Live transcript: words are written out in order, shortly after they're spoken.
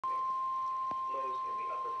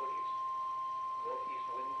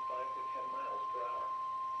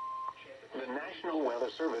National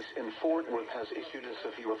Weather Service in Fort Worth has issued a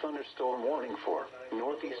severe thunderstorm warning for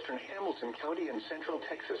northeastern Hamilton County in central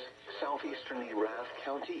Texas, southeastern Erath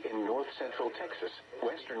County in north central Texas,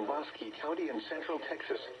 western Bosque County in central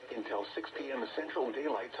Texas, until 6 p.m. Central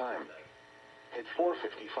Daylight Time. At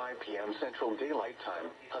 4:55 p.m. Central Daylight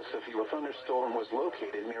Time, a severe thunderstorm was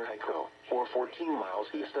located near Hyco, or 14 miles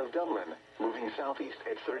east of Dublin, moving southeast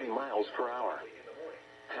at 30 miles per hour.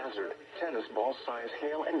 Hazard, tennis ball size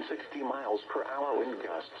hail and 60 miles per hour wind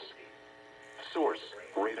gusts. Source,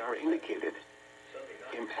 radar indicated.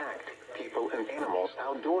 Impact, people and animals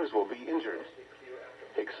outdoors will be injured.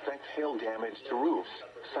 Expect hail damage to roofs,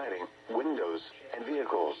 siding, windows, and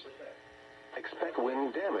vehicles. Expect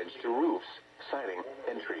wind damage to roofs, siding,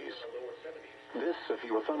 and trees. This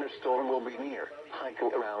severe thunderstorm will be near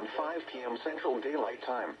Hyco around 5 p.m. Central Daylight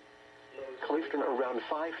Time. Clifton around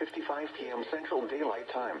 5:55 p.m. Central Daylight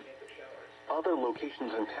Time. Other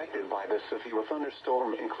locations impacted by this severe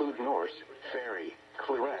thunderstorm include Norse, Ferry,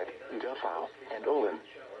 Claret, Duffow, and Olin.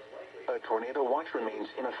 A tornado watch remains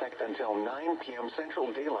in effect until 9 p.m.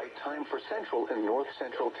 Central Daylight Time for central and north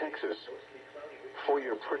central Texas. For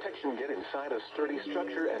your protection, get inside a sturdy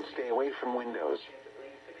structure and stay away from windows.